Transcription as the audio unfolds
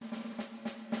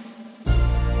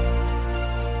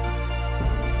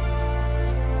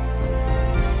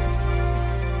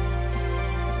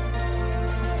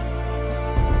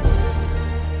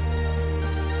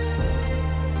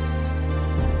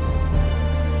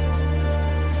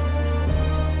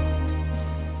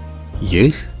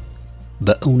ይህ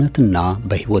በእውነትና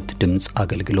በሕይወት ድምጽ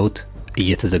አገልግሎት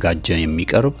እየተዘጋጀ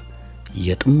የሚቀርብ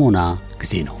የጥሞና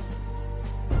ጊዜ ነው።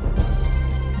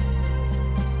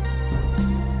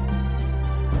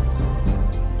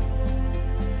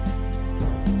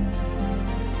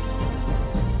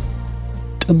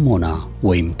 ጥሞና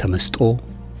ወይም ተመስጦ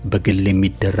በግል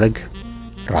የሚደረግ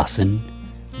ራስን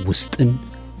ውስጥን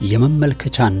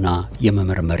የመመልከቻና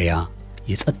የመመርመሪያ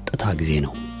የጸጥታ ጊዜ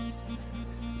ነው።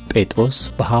 ጴጥሮስ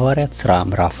በሐዋርያት ሥራ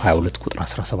ምዕራፍ 22 ቁጥር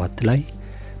 17 ላይ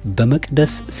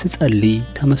በመቅደስ ስጸልይ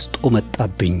ተመስጦ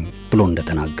መጣብኝ ብሎ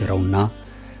እንደተናገረውና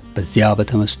በዚያ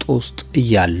በተመስጦ ውስጥ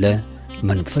እያለ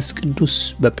መንፈስ ቅዱስ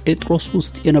በጴጥሮስ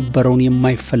ውስጥ የነበረውን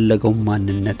የማይፈለገው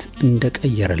ማንነት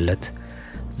እንደቀየረለት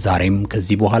ዛሬም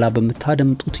ከዚህ በኋላ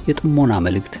በመታደምጡት የጥሞና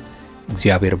መልእክት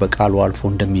እግዚአብሔር በቃሉ አልፎ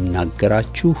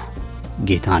እንደሚናገራችሁ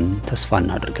ጌታን ተስፋ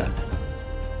እናደርጋለን።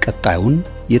 ቀጣዩን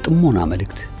የጥሞና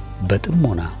መልእክት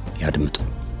በጥሞና ያድምጡ።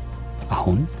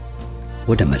 አሁን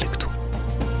ወደ መልእክቱ።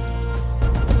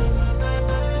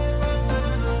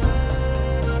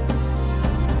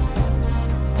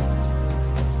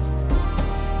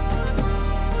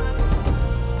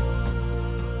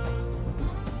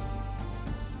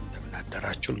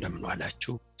 እንደምናደራችሁ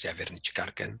እንደምንዋላችሁ እግዚአብሔርን እጅግ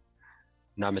አድርገን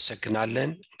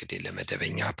እናመሰግናለን። እንግዲህ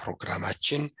ለመደበኛ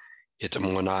ፕሮግራማችን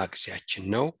የጥሞና ጊዜያችን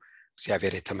ነው።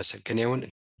 እግዚአብሔር የተመሰገነ ይሁን።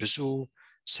 ብዙ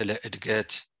ስለ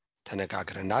እድገት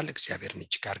ተነጋግረናል። እግዚአብሔርን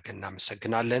እጅግ አድርገን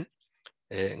እናመሰግናለን።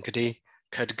 እንግዲህ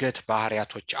ከእድገት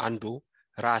ባህሪያቶች አንዱ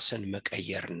ራስን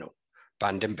መቀየር ነው።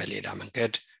 በአንድም በሌላ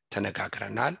መንገድ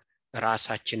ተነጋግረናል።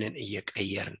 ራሳችንን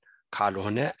እየቀየርን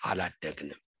ካልሆነ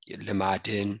አላደግንም።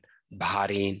 ልማድን፣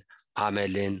 ባህሪን፣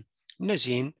 አመልን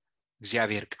እነዚህን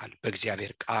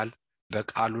በእግዚአብሔር ቃል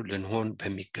በቃሉ ልንሆን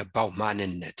በሚገባው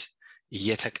ማንነት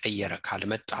እየተቀየረ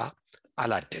ካልመጣ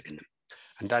አላደግንም።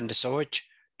 አንዳንድ ሰዎች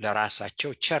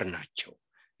ለራሳቸው ቸር ናቸው።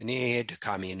 እኔ ይሄ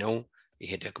ድካሜ ነው፣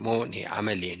 ይሄ ደግሞ እኔ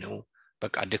አመሌ ነው፣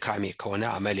 በቃ ድካሜ ከሆነ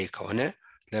አመሌ ከሆነ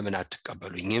ለምን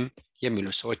አትቀበሉኝም የሚሉ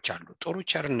ሰዎች አሉ። ጥሩ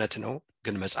ቸርነት ነው፣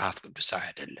 ግን መጽሐፍ ቅዱሳዊ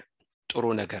አይደለም። ጥሩ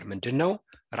ነገር ምንድነው?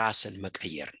 ራስን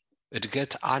መቀየር ነው።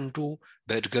 እድገት አንዱ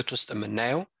በእድገት ውስጥ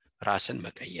የምናየው ራስን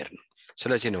መቀየር ነው።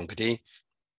 ስለዚህ ነው እንግዲህ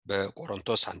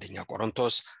አንደኛ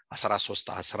ቆሮንቶስ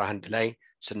 13:11 ላይ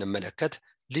ስንመለከት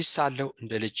ልጅ ሳለሁ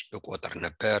እንደ ልጅ እቆጥር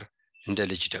ነበር፣ እንደ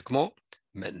ልጅ ደግሞ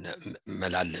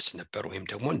መላለስ ነበር ወይም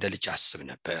ደግሞ እንደ ልጅ አስብ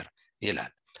ነበር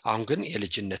ይላል። አሁን ግን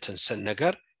የልጅነትን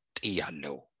ነገር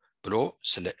ጥያለሁ ብሎ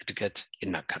ስለ እድገት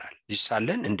ይናገራል። ልጅ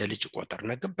ሳለን እንደ ልጅ እቆጥር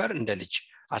ነበር፣ እንደ ልጅ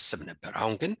አስብ ነበር፣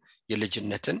 አሁን ግን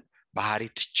የልጅነትን ባህሪ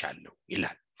ትቻለሁ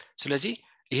ይላል። ስለዚህ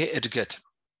ይሄ እድገት ነው።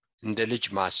 እንደ ልጅ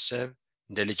ማሰብ፣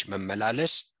 እንደ ልጅ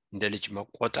መመላለስ፣ እንደ ልጅ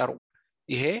መቆጠር።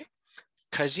 ይሄ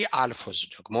ከዚህ አልፎስ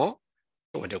ደግሞ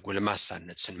ወደ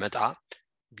ጎልማሳነት ስንመጣ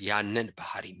ያንን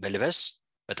ባህሪ መልበስ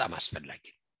በጣም አስፈላጊ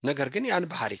ነው። ነገር ግን ያን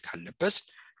ባህሪ ካለበስ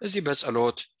እዚህ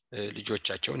በጸሎት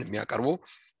ልጆቻቸውን የሚያቀርቡ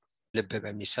ልብ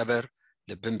በሚሰበር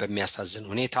ልብን በሚያሳዝን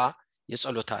ሁኔታ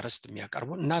የጸሎት አርዕስት የሚያቀርቡ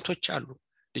እናቶች አሉ።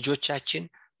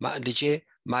 ልጄ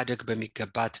ማደግ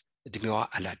በሚገባት እድሜዋ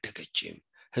አላደገችም፣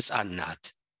 ሕፃን ናት፣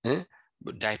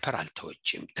 ዳይፐር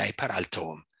አልተወችም፣ ዳይፐር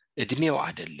አልተውም፣ እድሜው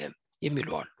አይደለም የሚሉ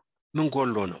አሉ። ምን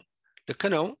ጎሎ ነው? ልክ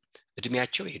ነው፣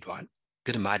 እድሜያቸው ሄዷል፣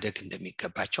 ግን ማደግ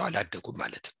እንደሚገባቸው አላደጉም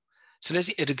ማለት ነው።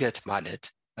 ስለዚህ እድገት ማለት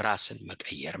ራስን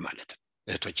መቀየር ማለት ነው።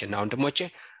 እህቶችና ወንድሞቼ፣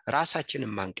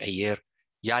 ራሳችንን ማንቀየር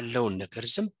ያለውን ነገር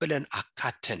ዝም ብለን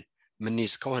አካተን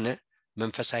ምንይዝ ከሆነ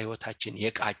መንፈሳዊ ሕይወታችን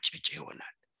የቃጨጨ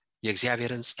ይሆናል።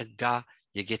 የእግዚአብሔርን ጸጋ፣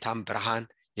 የጌታን ብርሃን፣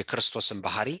 የክርስቶስን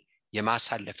ባህሪ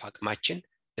የማሳለፍ አቅማችን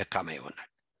ደካማ ይሆናል።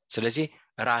 ስለዚህ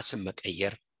ራስን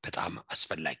መቀየር በጣም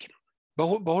አስፈላጊ ነው።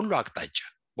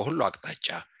 በሁሉ አቅጣጫ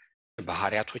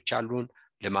ባህሪያቶች አሉን፣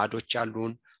 ልማዶች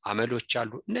አሉን፣ አመሎች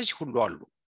አሉ። እነዚህ ሁሉ አሉ።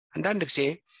 አንዳንድ ጊዜ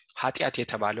ኃጢአት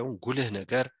የተባለውን ጉልህ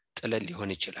ነገር ጥለን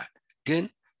ሊሆን ይችላል፣ ግን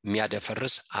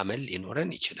የሚያደፈርስ አመል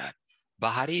ሊኖረን ይችላል፣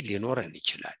 ባህሪ ሊኖረን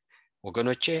ይችላል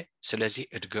ወገኖቼ። ስለዚህ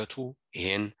እድገቱ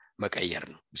ይሄን መቀየር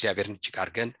ነው። እግዚአብሔርን እጅግ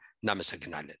አድርገን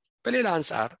እናመሰግናለን። በሌላ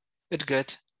አንጻር እድገት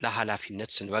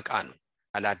ለኃላፊነት ስንበቃ ነው።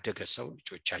 ያላደገ ሰው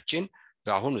ልጆቻችን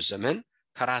በአሁኑ ዘመን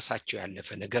ከራሳቸው ያለፈ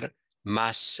ነገር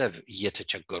ማሰብ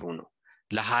እየተቸገሩ ነው።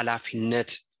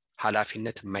 ለኃላፊነት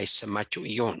የማይሰማቸው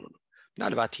እየሆኑ ነው።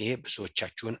 ምናልባት ይሄ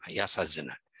ብዙዎቻችሁን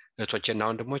ያሳዝናል እህቶቼና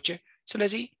ወንድሞቼ።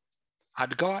 ስለዚህ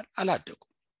አድገዋል፣ አላደጉም፣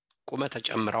 ቁመት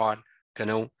ተጨምረዋል፣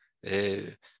 ከነው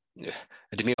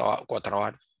እድሜ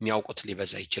ቆጥረዋል፣ የሚያውቁት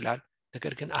ሊበዛ ይችላል፣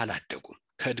 ነገር ግን አላደጉም።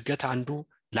 ከእድገት አንዱ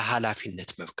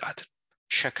ለኃላፊነት መብቃት ነው።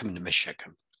 ሸክምን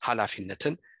መሸከም፣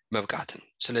 ኃላፊነትን መብቃት ነው።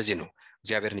 ስለዚህ ነው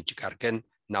እግዚአብሔርን እጅግ አድርገን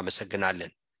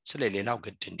እናመሰግናለን ስለሌላው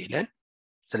ግድ እንዲለን።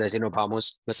 ስለዚህ ነው በአሞጽ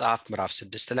መጽሐፍ ምዕራፍ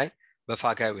 6 ላይ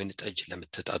በፋጋይ ወይን ጠጅ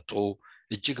ለምትጠጡ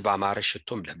እጅግ ባማረ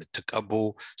ሽቶም ለምትቀቡ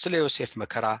ስለ ዮሴፍ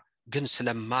መከራ ግን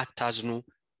ስለማታዝኑ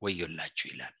ወዮላችሁ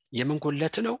ይላል። የምን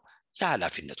ጉለት ነው?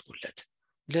 የኃላፊነት ጉለት።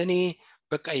 ለኔ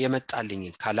በቃ የመጣልኝ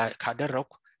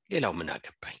ካደረኩ ሌላው ምን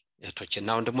አገባኝ? እህቶችና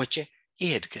ወንድሞቼ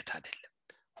ይሄ እድገት አይደለም።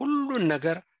 ሁሉን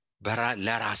ነገር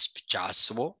ለራስ ብቻ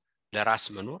አስቦ ለራስ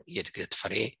መኖር የእድገት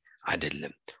ፍሬ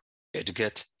አይደለም።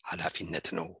 እድገት ኃላፊነት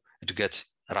ነው። እድገት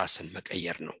ራስን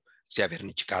መቀየር ነው።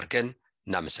 እግዚአብሔርን እጅግ አድርገን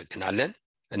እናመሰግናለን።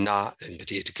 እና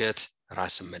እንግዲህ እድገት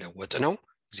ራስን መለወጥ ነው።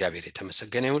 እግዚአብሔር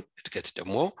የተመሰገነ ይሁን። እድገት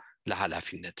ደግሞ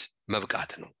ለኃላፊነት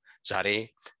መብቃት ነው። ዛሬ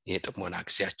የጥሞና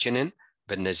ጊዜያችንን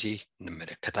በእነዚህ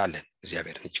እንመለከታለን።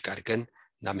 እግዚአብሔርን እጅግ አድርገን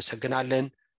እናመሰግናለን።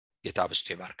 ጌታ በስቶ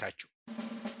ይባርካችሁ።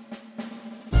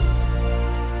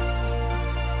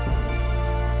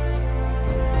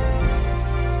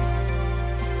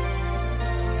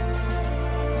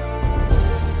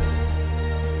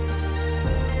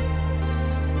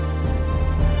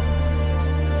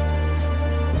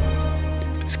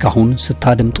 እስካሁን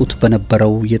ስታደምጡት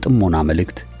በነበረው የጥሞና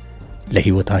መልእክት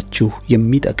ለሕይወታችሁ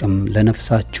የሚጠቅም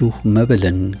ለነፍሳችሁ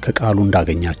መብልን ከቃሉ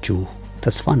እንዳገኛችሁ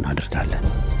ተስፋ እናደርጋለን።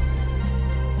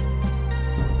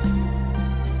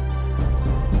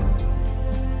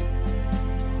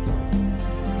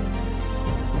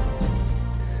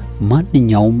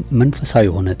 ማንኛውም መንፈሳዊ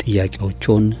የሆነ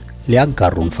ጥያቄዎችን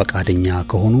ሊያጋሩን ፈቃደኛ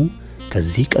ከሆኑ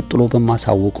ከዚህ ቀጥሎ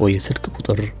በማሳወቀው የስልክ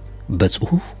ቁጥር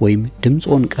በጽሁፍ ወይም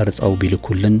ድምጾን ቀርጸው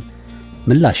ቢልኩልን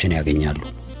ምላሽን ያገኛሉ።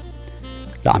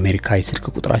 ለአሜሪካ የስልክ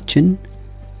ቁጥራችን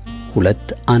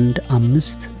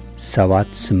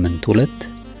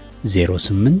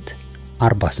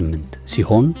 2157820848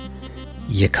 ሲሆን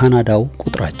የካናዳው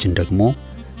ቁጥራችን ደግሞ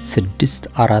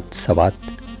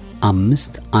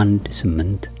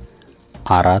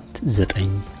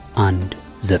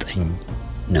 6475184919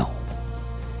 ነው።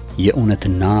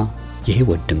 የእውነትና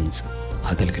የሕይወት ድምጽ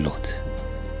አገልግሎት።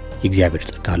 የእግዚአብሔር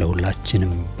ጸጋ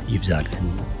ለሁላችንም ይብዛልን።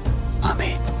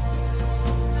 አሜን።